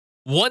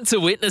Want to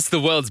witness the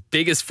world's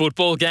biggest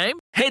football game?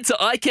 Head to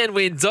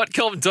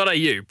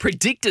iCanWin.com.au,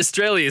 predict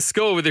Australia's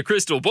score with a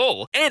crystal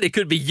ball, and it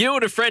could be you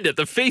and a friend at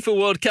the FIFA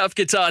World Cup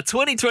Qatar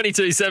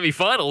 2022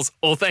 semi-finals,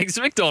 all thanks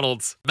to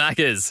McDonald's.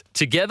 Maccas,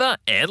 together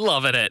and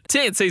loving it.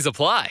 TNCs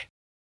apply.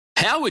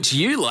 How would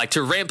you like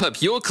to ramp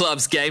up your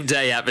club's game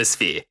day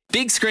atmosphere?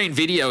 Big Screen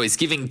Video is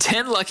giving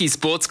 10 lucky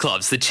sports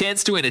clubs the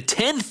chance to win a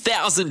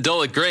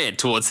 $10,000 grant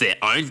towards their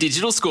own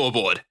digital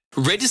scoreboard.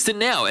 Register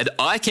now at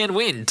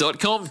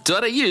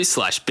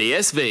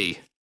iCanWin.com.au/BSV.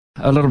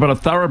 A little bit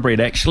of thoroughbred,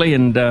 actually,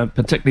 and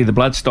particularly the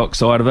bloodstock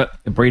side of it,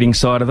 the breeding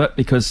side of it,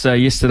 because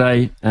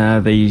yesterday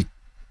the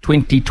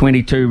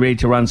 2022 Ready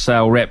to Run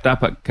sale wrapped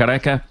up at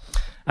Karaka,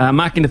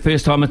 marking the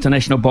first time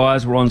international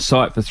buyers were on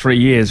site for 3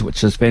 years,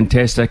 which is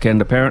fantastic,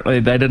 and apparently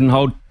they didn't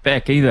hold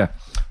back either.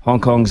 Hong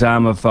Kong's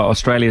arm of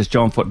Australia's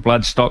John Foot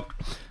Bloodstock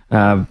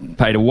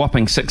paid a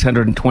whopping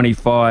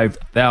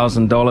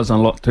 $625,000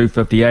 on lot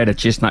 258, a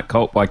chestnut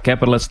colt by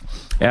Capitalist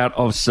out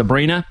of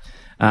Sabrina.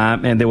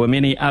 And there were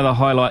many other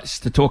highlights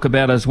to talk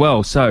about as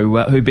well. So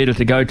who better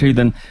to go to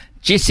than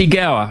Jessie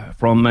Gower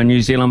from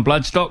New Zealand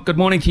Bloodstock. Good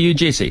morning to you,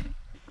 Jessie.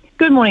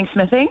 Good morning,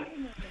 Smithy.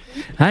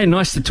 Hey,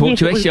 nice to talk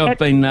to you.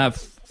 Actually,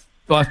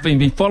 I've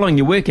been following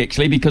your work,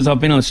 actually, because I've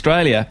been in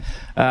Australia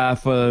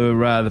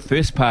for the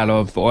first part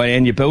of,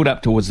 and your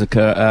build-up towards the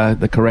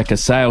Karaka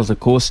sales, of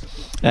course.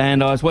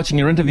 And I was watching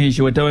your interviews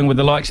you were doing with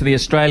the likes of the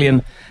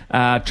Australian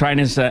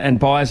trainers and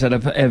buyers that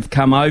have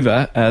come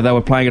over. They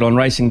were playing it on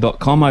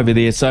racing.com over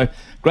there. So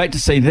great to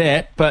see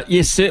that. But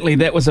yes, certainly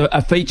that was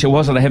a feature,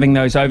 wasn't it, having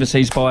those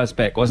overseas buyers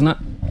back, wasn't it?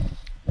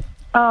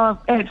 Oh,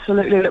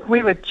 absolutely. Look,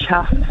 we were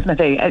chuffed,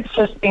 Smithy.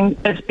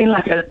 It's been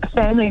like a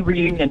family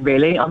reunion,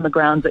 really, on the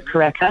grounds at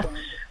Karaka.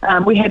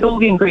 We had all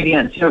the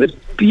ingredients. It was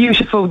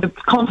beautiful. The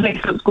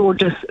complex was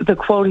gorgeous. The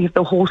quality of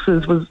the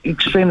horses was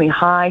extremely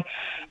high,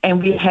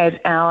 and we had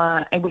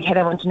our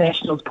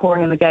internationals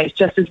pouring in the gates,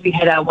 just as we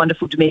had our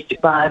wonderful domestic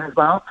buyers as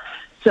well.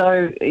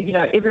 So,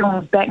 everyone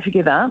was back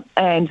together,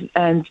 and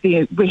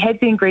we had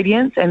the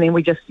ingredients, and then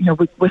we just,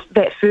 with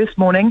that first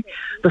morning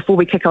before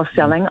we kick off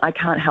selling, I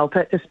can't help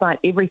it, despite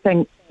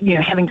everything,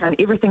 having done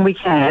everything we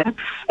can,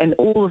 and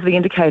all of the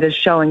indicators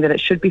showing that it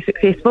should be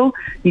successful,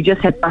 you just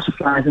have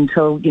butterflies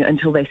until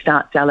they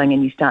start selling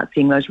and you start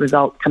seeing those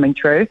results coming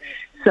through.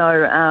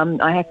 So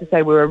I have to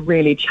say we were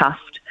really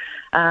chuffed.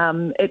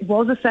 It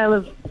was a sale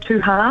of two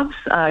halves.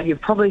 You've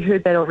probably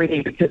heard that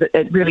already, because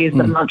it really is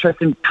the mantra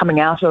coming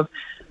out of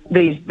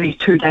these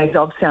 2 days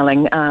of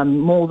selling,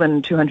 more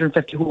than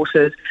 250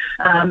 horses,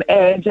 and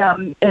it's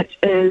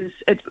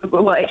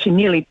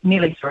actually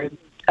nearly through.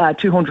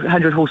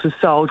 200 horses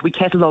sold. We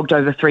catalogued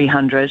over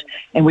 300,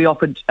 and we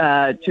offered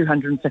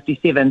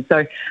 257.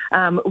 So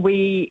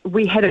we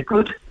had a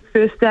good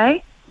first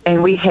day,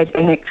 and we had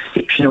an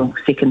exceptional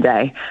second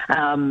day.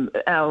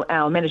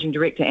 Our managing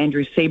director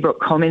Andrew Seabrook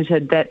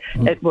commented that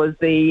it was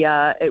the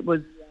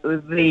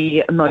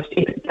most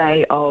epic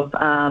day of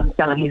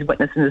selling he's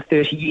witnessed in his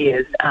 30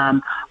 years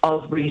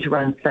of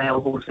ready-to-run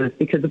sale horses,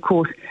 because, of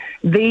course,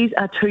 these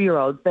are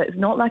 2-year-olds. That's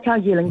not like our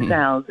yearling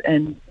sales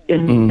in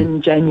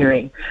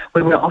January,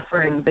 when we're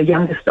offering the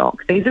younger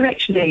stock. These are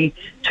actually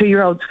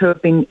 2-year-olds who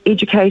have been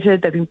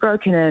educated, they've been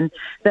broken in,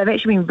 they've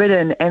actually been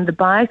ridden, and the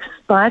buyers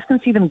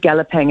can see them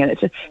galloping, and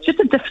it's just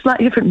a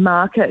slightly different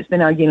market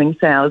than our yearling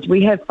sales.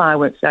 We have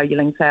fireworks, our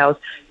yearling sales,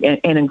 and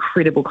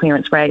incredible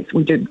clearance rates.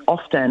 We do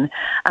often,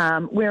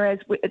 whereas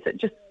it's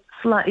just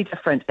slightly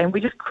different, and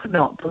we just could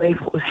not believe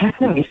what was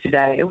happening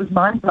yesterday. It was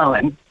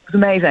mind-blowing. It was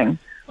amazing.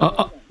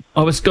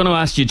 I was going to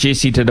ask you,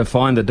 Jessie, to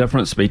define the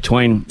difference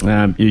between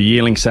your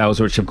yearling sales,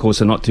 which of course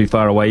are not too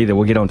far away either.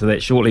 We'll get onto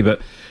that shortly, but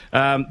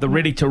the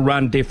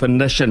ready-to-run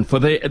definition for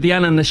the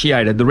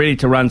uninitiated. The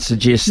ready-to-run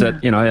suggests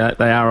that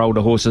they are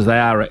older horses. They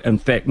are, in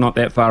fact, not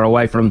that far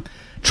away from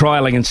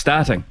trialling and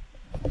starting.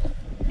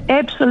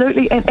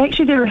 Absolutely, and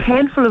actually there are a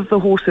handful of the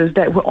horses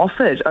that were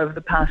offered over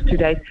the past 2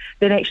 days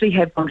that actually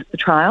have gone to the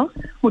trials,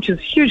 which is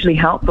hugely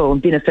helpful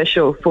and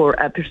beneficial for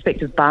a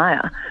prospective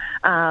buyer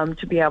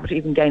to be able to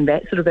even gain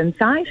that sort of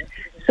insight.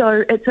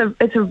 So it's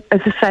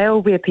a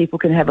sale where people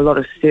can have a lot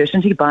of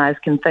certainty. Buyers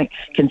can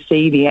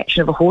see the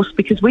action of a horse,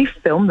 because we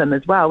film them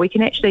as well. We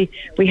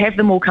have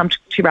them all come to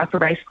Te Rapa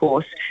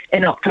Racecourse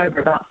in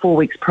October, about 4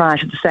 weeks prior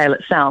to the sale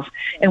itself,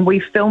 and we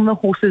film the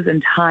horses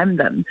and time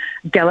them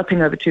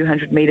galloping over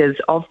 200 metres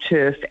of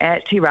turf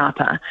at Te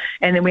Rapa,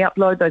 and then we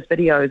upload those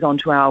videos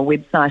onto our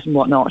website and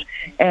whatnot.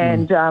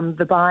 And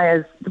the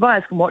buyers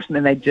can watch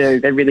them, and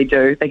they really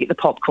do. They get the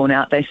popcorn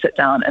out, they sit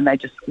down, and they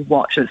just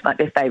watch. It's like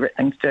their favourite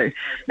thing to do,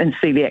 and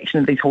see the action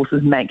of these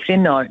horses, make their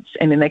notes,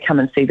 and then they come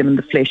and see them in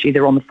the flesh,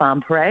 either on the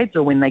farm parades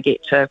or when they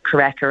get to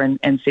Karaka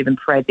and see them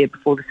parade there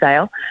before the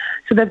sale.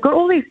 So they've got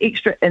all these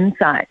extra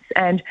insights,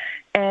 and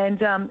And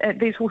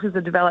these horses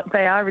are developed,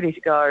 they are ready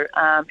to go,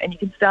 and you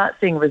can start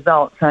seeing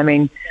results. I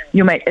mean,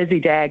 your mate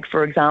Izzy Dag,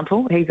 for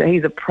example,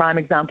 he's a prime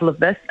example of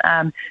this.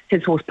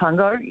 His horse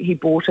Pungo, he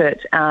bought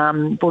it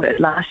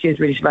last year's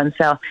Ready to Run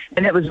sale,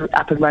 and it was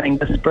up and running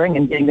this spring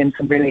and getting them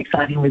some really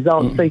exciting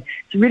results. So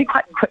it's a really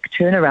quite quick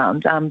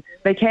turnaround.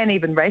 They can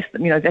even race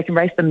them, they can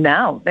race them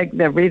now.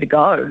 They're ready to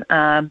go.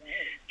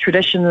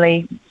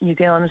 Traditionally, New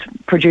Zealand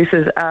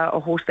produces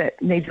a horse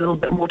that needs a little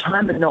bit more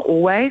time, but not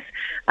always.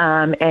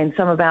 And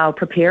some of our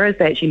preparers,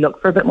 they actually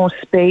look for a bit more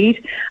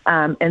speed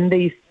in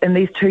these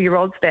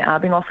 2-year-olds that are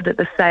being offered at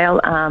the sale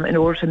in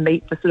order to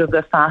meet the sort of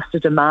the faster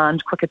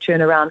demand, quicker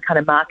turnaround kind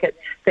of market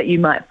that you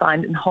might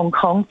find in Hong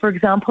Kong, for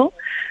example.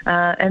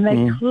 And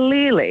they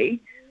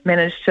clearly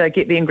managed to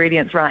get the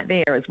ingredients right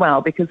there as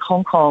well, because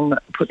Hong Kong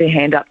put their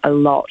hand up a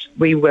lot.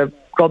 We were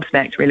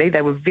gobsmacked, really.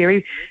 They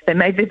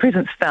made their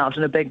presence felt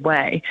in a big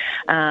way.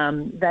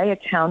 They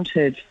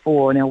accounted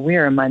for, now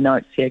where are my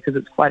notes here, because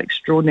it's quite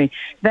extraordinary,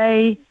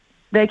 they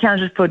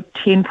accounted for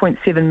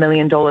 $10.7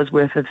 million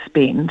worth of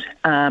spend,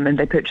 and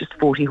they purchased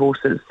 40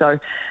 horses. So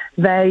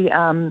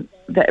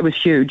it was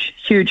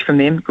huge from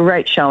them.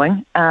 Great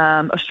showing.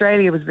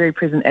 Australia was very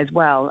present as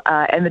well,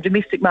 and the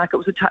domestic market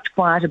was a touch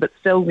quieter, but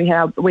still we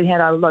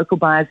had our local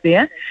buyers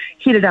there,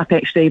 headed up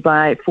actually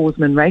by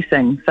Forsman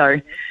Racing.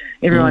 So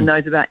everyone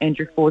knows about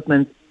Andrew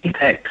Forsman's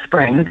epic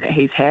spring that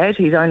he's had.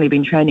 He's only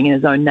been training in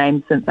his own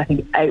name since I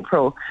think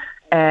April.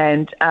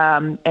 And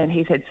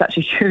he's had such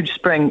a huge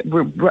spring,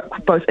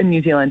 both in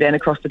New Zealand and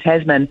across the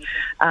Tasman,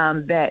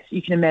 that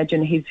you can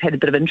imagine he's had a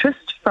bit of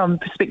interest from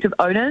prospective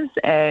owners,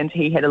 and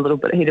he had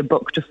a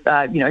book to,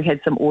 had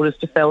some orders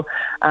to fill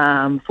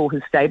for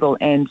his stable,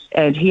 and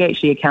he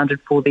actually accounted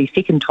for the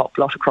second top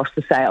lot across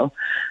the sale.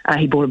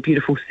 He bought a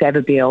beautiful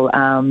Savabeel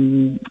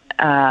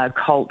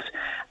colt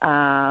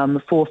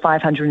for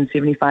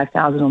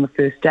 $575,000 on the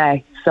first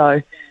day.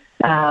 So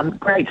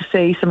great to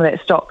see some of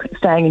that stock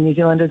staying in New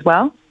Zealand as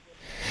well.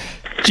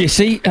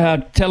 Jessie,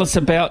 tell us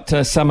about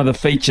some of the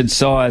featured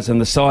sires and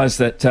the sires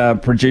that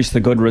produce the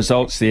good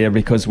results there,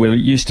 because we're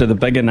used to the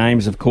bigger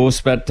names, of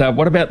course, but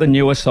what about the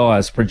newer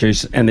sires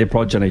produce and their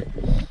progeny?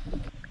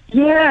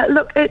 Yeah,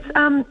 look,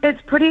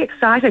 it's pretty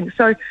exciting.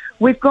 So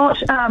we've got,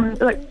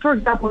 for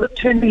example,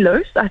 Turn Me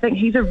Loose. I think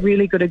he's a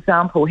really good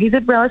example. He's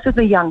a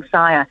relatively young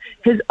sire.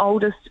 His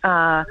oldest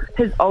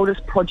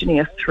progeny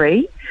are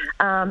 3.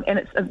 And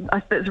it's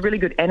a really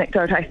good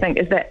anecdote, I think,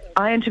 is that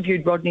I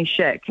interviewed Rodney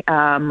Schick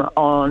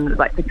on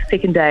the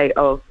second day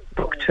of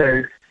Book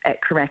 2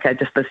 at Karaka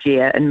just this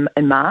year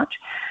in March.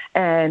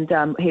 And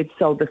he had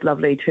sold this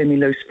lovely Turn Me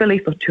Loose filly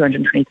for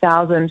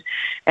 $220,000,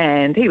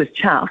 and he was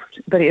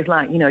chuffed. But he was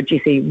like,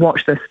 Jessie,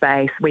 watch this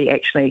space.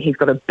 He's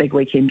got a big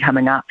weekend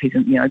coming up. He's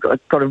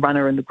got a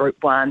runner in the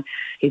Group 1.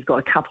 He's got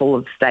a couple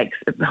of stakes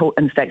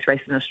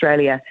races in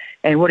Australia.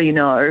 And what do you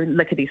know?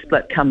 Lickety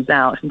Split comes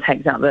out and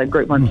takes out the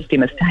Group 1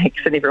 Systema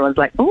Stakes, and everyone's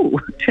like, oh,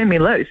 Turn Me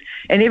Loose.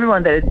 And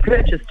everyone that had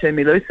purchased Turn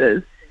Me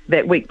Looses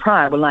that week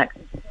prior were like,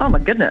 oh my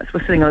goodness,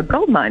 we're sitting on a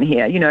gold mine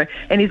here,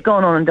 and he's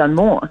gone on and done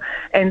more.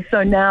 And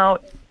so now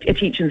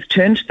attention's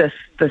turned to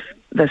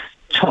this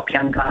top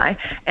young guy,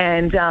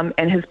 and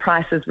his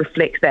prices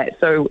reflect that.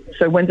 So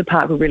Windsor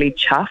Park were really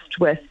chuffed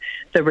with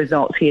the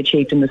results he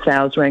achieved in the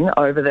sales ring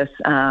over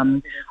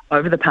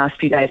the past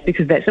few days,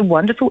 because that's a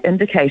wonderful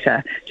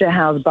indicator to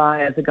how the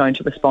buyers are going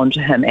to respond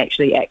to him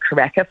actually at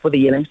Karaka for the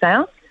yearling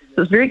sales.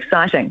 So it's very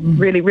exciting,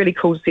 really, really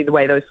cool to see the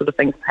way those sort of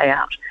things pay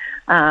out.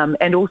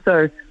 And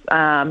also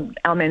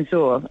Al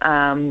Mansour,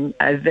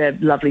 the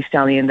lovely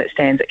stallion that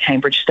stands at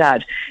Cambridge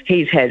Stud,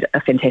 he's had a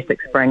fantastic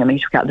spring. I mean,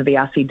 he took out the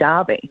VRC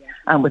Derby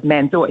with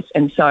Manzois.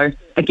 And so,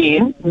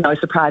 again, no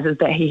surprises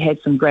that he had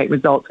some great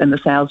results in the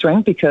sales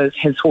ring, because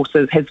his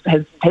horses, his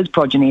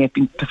progeny have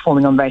been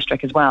performing on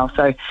racetrack as well.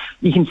 So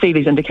you can see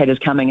these indicators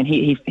coming, and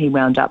he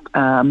wound up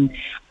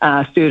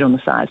third on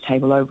the size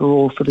table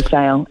overall for the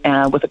sale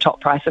with a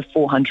top price of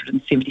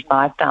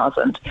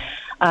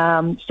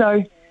 $475,000.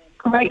 So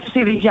great to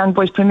see these young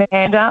boys putting their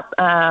hand up.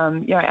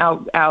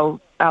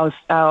 Our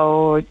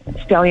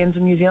stallions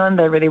in New Zealand,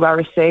 they're really well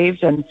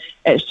received, and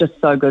it's just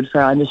so good for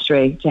our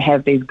industry to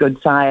have these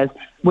good sires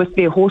with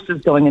their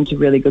horses going into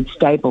really good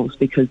stables,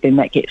 because then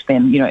that gets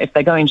them, if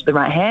they go into the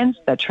right hands,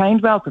 they're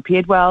trained well,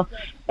 prepared well,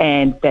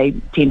 and they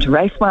tend to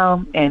race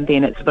well, and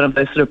then it's one of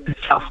those sort of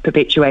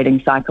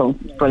self-perpetuating cycles.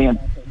 It's brilliant.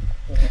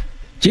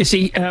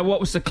 Jessie, what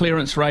was the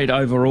clearance rate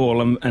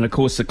overall? And of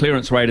course, the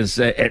clearance rate is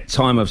at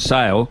time of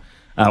sale,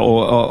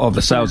 or of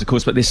the sales, of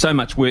course, but there's so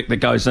much work that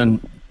goes in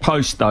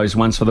post those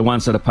ones for the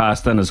ones that are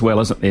passed in as well,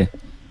 isn't there?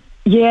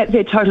 Yeah,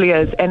 there totally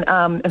is.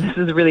 And this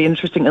is a really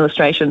interesting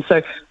illustration.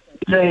 So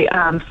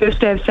the first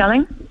day of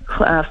selling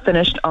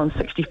finished on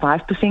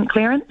 65%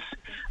 clearance,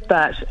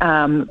 but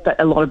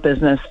a lot of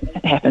business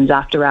happens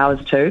after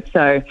hours too.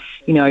 So,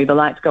 the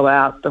lights go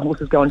out, the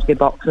horses go into their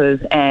boxes,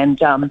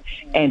 and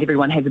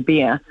everyone has a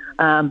beer.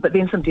 But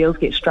then some deals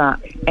get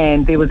struck,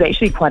 and there was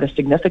actually quite a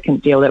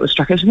significant deal that was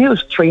struck. I think it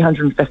was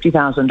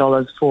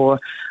 $350,000 for,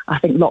 I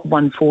think, lot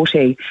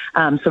 140.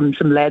 Some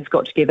lads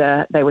got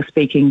together. They were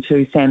speaking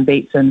to Sam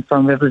Beatson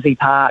from Riversley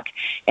Park,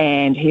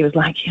 and he was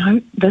like,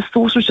 this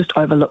horse was just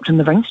overlooked in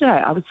the ring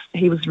today.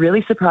 He was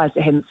really surprised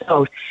it hadn't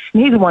sold.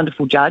 And he's a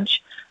wonderful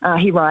judge.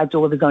 He rides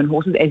all of his own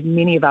horses, as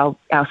many of our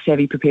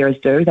savvy preparers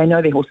do. They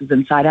know their horses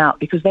inside out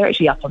because they're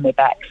actually up on their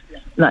backs,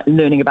 like,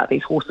 learning about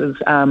these horses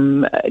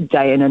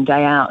day in and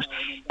day out.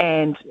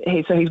 And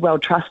so he's well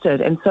trusted.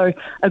 And so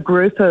a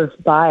group of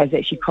buyers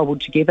actually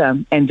cobbled together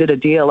and did a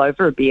deal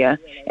over a beer.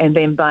 And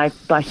then by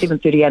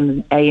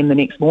 7:30 a.m. the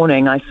next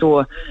morning, I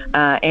saw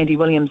Andy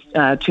Williams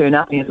turn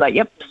up, and he was like,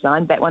 yep,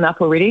 signed that one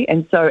up already.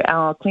 And so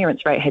our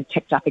clearance rate had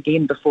ticked up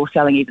again before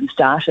selling even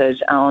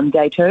started on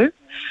day two.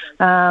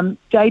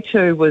 Day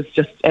two was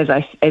just, as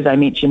I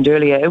mentioned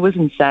earlier, it was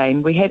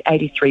insane. We had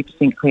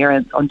 83%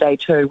 clearance on day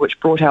two, which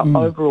brought our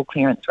overall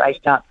clearance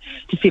rate up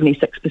to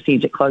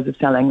 76% at close of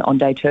selling on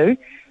day two.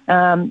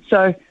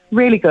 So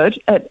really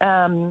good.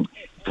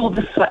 For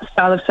the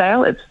style of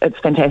sale, it's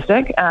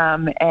fantastic,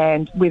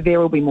 and there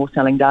will be more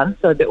selling done.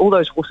 So all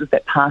those horses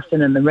that passed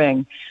in the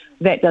ring,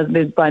 that does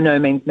by no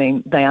means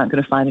mean they aren't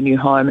going to find a new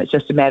home. It's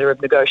just a matter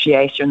of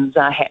negotiations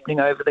happening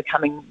over the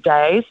coming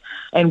days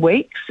and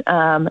weeks.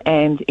 And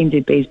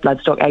NZB's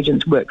bloodstock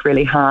agents work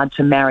really hard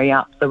to marry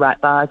up the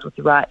right buyers with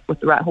the right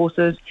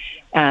horses,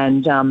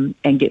 and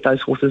get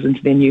those horses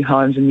into their new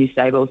homes and new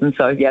stables. And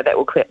so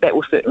that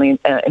will certainly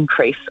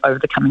increase over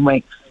the coming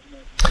weeks.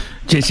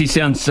 Jessie,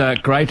 sounds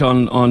great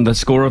on the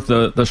score of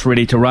this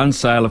Ready to Run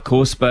sale, of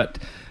course, but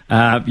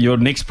your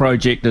next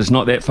project is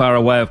not that far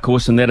away, of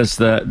course, and that is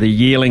the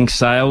yearling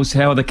sales.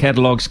 How are the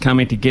catalogues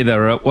coming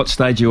together? At what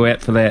stage are you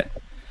at for that?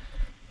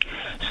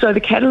 So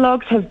the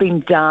catalogues have been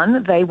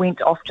done. They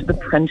went off to the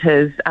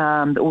printers.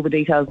 All the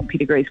details and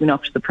pedigrees went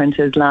off to the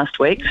printers last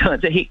week, so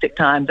it's a hectic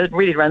time. The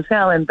Ready to Run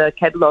sale and the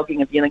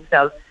cataloguing of yearling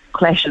sales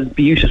clashes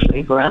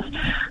beautifully for us.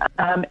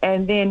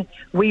 And then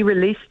we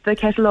released the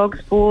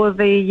catalogues for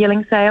the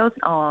yearling sales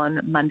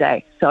on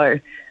Monday. So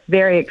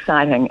very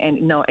exciting,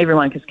 and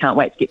everyone just can't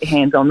wait to get their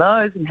hands on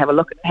those and have a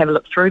look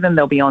through them.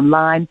 They'll be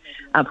online,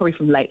 probably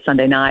from late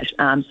Sunday night.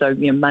 So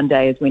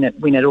Monday is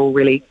when it all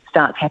really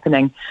starts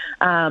happening.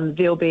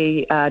 There'll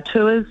be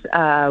tours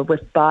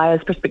with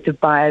prospective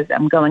buyers,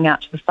 going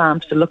out to the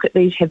farms to look at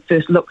these, have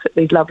first looks at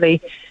these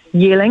lovely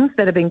yearlings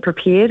that are being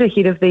prepared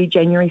ahead of the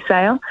January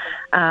sale,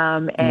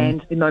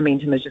 and the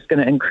momentum is just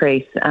going to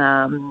increase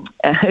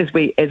as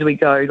we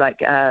go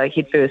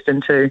head first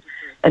into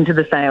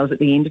the sales at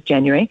the end of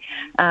January.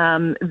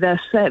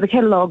 The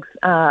catalogues,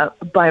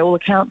 by all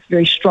accounts,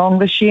 very strong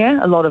this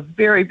year. A lot of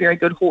very, very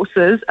good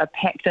horses are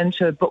packed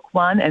into book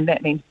one, and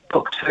that means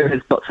book two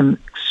has got some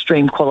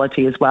extreme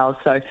quality as well.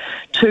 So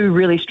 2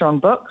 really strong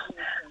books.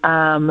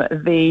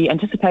 The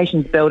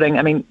anticipation's building.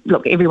 I mean,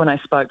 look, everyone I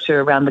spoke to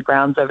around the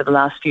grounds over the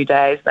last few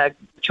days, they're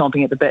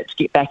chomping at the bit to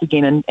get back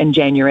again in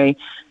January.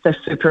 They're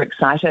super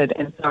excited,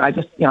 and so I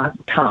just,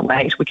 can't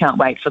wait. We can't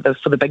wait for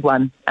the big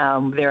one.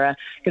 There are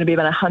going to be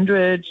about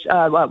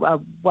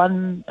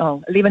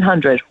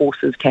 1,100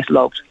 horses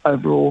catalogued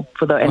overall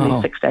for in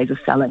these 6 days of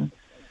selling.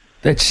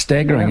 That's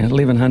staggering,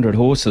 1,100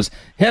 horses.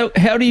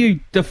 How do you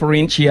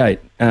differentiate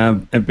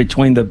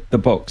between the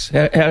books?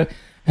 At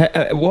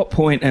what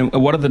point, and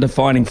what are the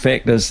defining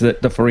factors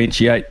that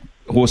differentiate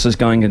horses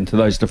going into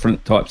those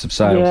different types of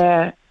sales?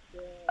 Yeah.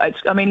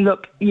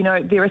 Look,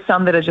 there are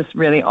some that are just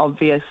really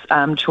obvious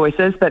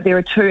choices, but there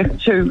are two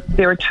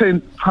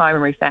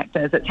primary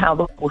factors. It's how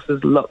the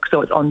horses look.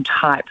 So it's on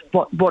type.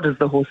 What does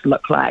the horse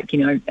look like?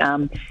 Is it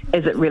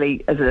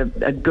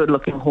a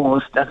good-looking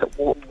horse? Does it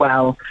walk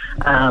well?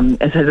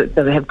 Does it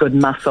have good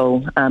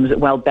muscle? Is it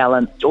well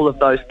balanced? All of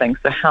those things.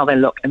 So how they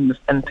look in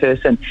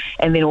person,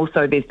 and then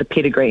also there's the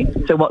pedigree.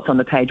 So what's on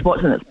the page?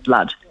 What's in its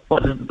blood?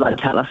 What does the blood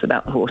tell us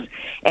about the horse?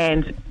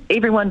 And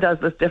everyone does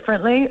this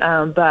differently,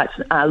 but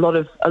a lot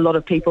of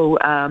people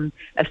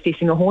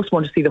assessing a horse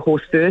want to see the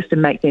horse first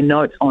and make their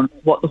notes on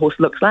what the horse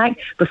looks like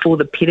before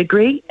the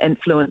pedigree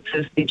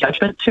influences their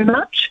judgment too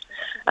much.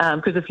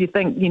 Because if you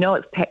think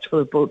it's packed full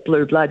of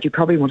blue blood, you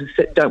probably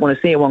don't want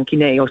to see a wonky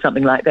knee or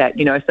something like that.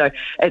 So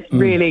it's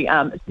really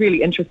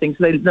interesting.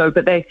 So they know,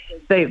 but the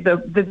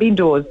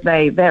vendors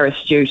they're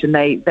astute, and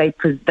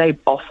they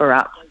offer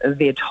up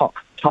their top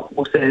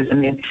horses,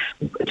 and then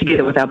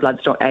together with our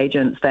bloodstock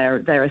agents,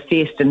 they're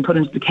assessed and put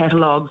into the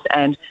catalogues.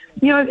 And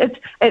it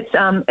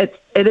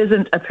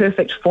isn't a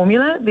perfect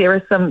formula. There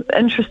are some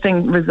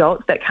interesting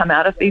results that come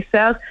out of these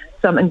sales.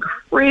 Some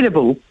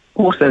incredible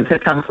horses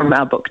have come from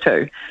our book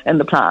too in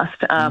the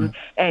past, but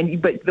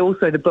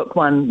also the book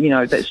one,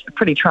 that's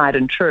pretty tried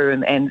and true,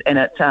 and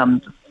it's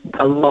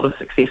a lot of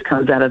success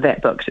comes out of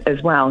that book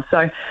as well.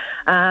 So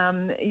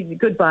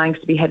good buyings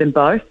to be had in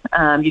both.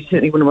 You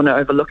certainly wouldn't want to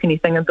overlook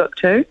anything in book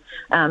two.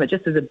 It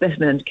just is a bit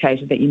of an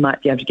indicator that you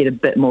might be able to get a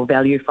bit more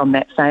value from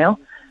that sale.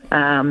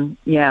 But no,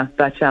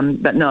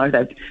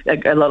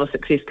 a lot of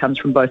success comes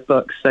from both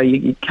books, so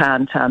you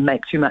can't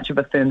make too much of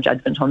a firm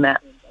judgment on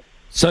that.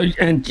 So,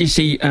 and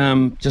Jesse,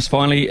 just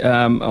finally,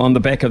 on the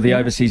back of the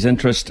overseas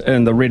interest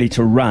in the Ready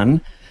to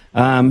Run,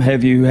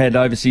 have you had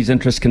overseas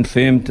interest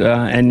confirmed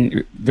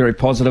and very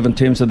positive in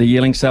terms of the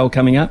yearling sale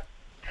coming up?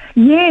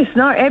 Yes,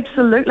 no,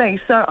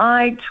 absolutely. So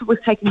I was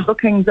taking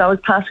bookings. I was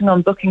passing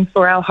on bookings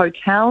for our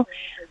hotel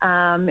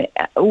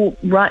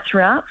right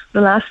throughout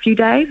the last few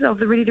days of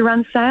the Ready to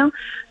Run sale.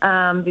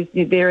 There's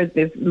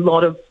a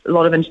lot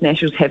of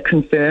internationals have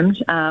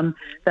confirmed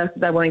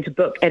they're wanting to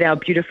book at our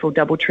beautiful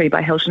Doubletree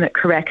by Hilton at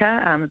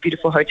Karaka, a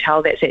beautiful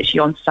hotel that's actually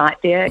on site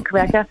there at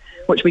Karaka,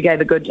 which we gave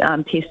a good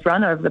test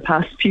run over the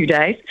past few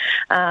days,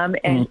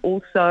 and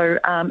also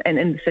and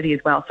in the city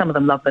as well. Some of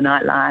them love the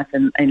nightlife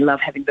and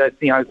love having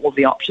all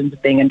the options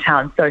of being in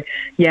town. So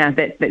yeah,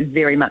 that's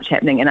very much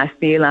happening, and I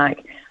feel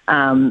like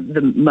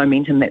the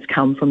momentum that's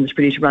come from this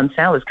Ready to Run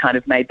sale has kind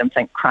of made them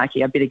think,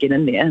 crikey, I better get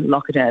in there,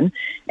 lock it in.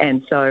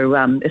 And so,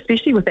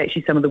 especially with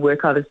actually some of the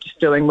work I was just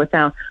doing with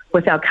our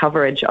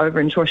coverage over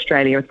into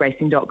Australia with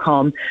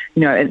racing.com,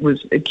 it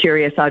was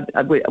curious.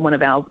 One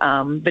of our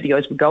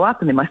videos would go up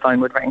and then my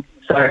phone would ring.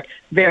 So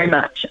very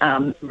much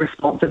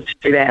responsive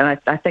to that. And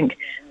I think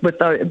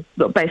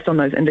based on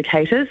those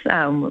indicators,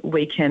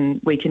 we can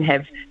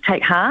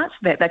take heart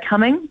that they're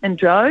coming in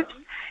droves,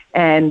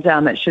 and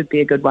it should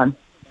be a good one.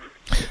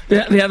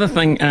 The other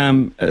thing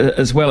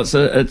as well, it's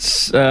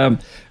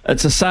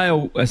a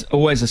sale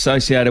always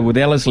associated with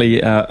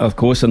Ellerslie, of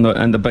course, and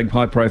the big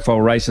high-profile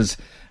races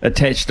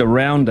attached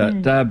around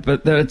it.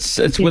 But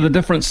it's with a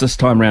difference this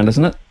time round,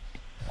 isn't it?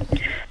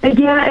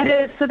 Yeah, it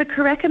is. So the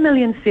Karaka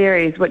Million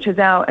Series, which is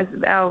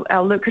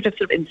our lucrative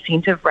sort of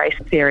incentive race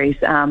series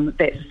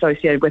that's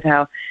associated with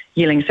our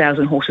yearling sales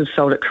and horses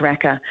sold at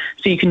Karaka.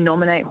 So you can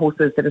nominate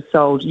horses that are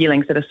sold,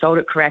 yearlings that are sold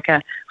at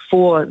Karaka,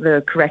 for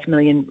the Karaka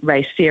Million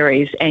Race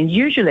Series, and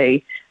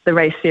usually the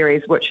race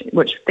series,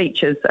 which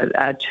features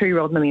a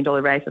 2-year-old $1 million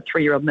race, a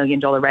 3-year-old $1 million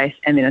race,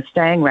 and then a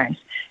staying race.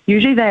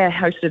 Usually they are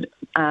hosted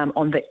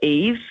on the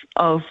eve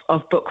of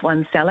Book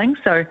One selling.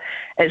 So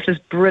it's this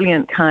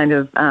brilliant kind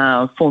of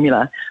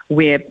formula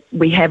where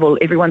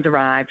everyone's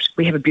arrived.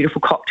 We have a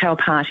beautiful cocktail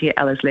party at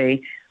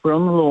Ellerslie. We're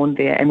on the lawn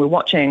there, and we're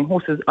watching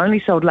horses only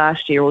sold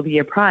last year or the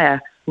year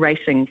prior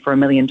racing for $1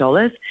 million,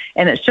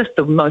 and it's just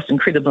the most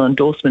incredible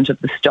endorsement of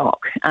the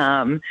stock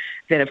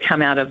that have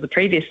come out of the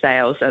previous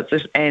sales,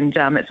 and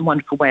it's a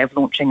wonderful way of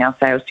launching our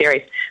sales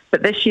series.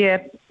 But this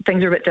year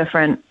things are a bit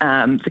different.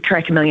 The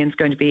Karaka Million is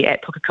going to be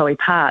at Pukekohe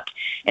Park,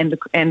 and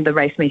the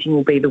race meeting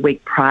will be the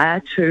week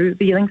prior to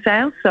the yearling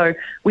sales. So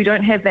we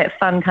don't have that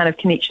fun kind of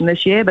connection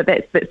this year, but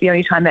that's the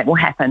only time that will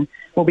happen.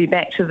 We'll be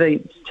back to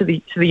the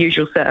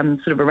usual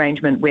sort of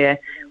arrangement where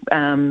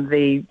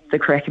the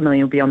Karaka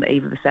Million will be on the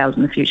eve of the sales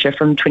in the future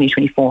from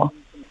 2024.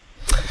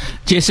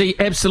 Jesse,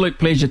 absolute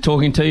pleasure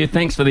talking to you.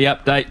 Thanks for the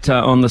update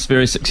on this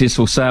very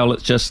successful sale.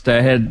 It's just you've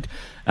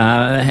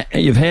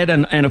had,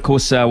 and of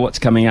course what's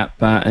coming up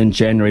in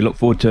January. Look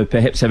forward to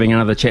perhaps having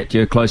another chat to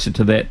you closer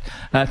to that.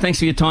 Thanks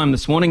for your time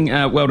this morning.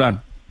 Well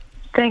done.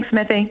 Thanks,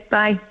 Matthew.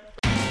 Bye.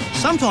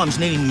 Sometimes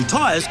needing new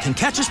tyres can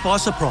catch us by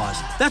surprise.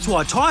 That's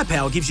why Tyre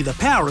Power gives you the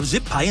power of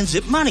Zip Pay and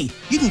Zip Money.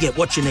 You can get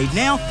what you need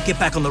now, get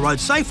back on the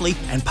road safely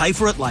and pay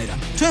for it later.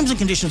 Terms and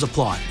conditions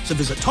apply. So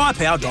visit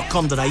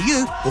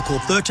tyrepower.com.au or call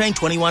 13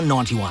 21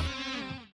 91.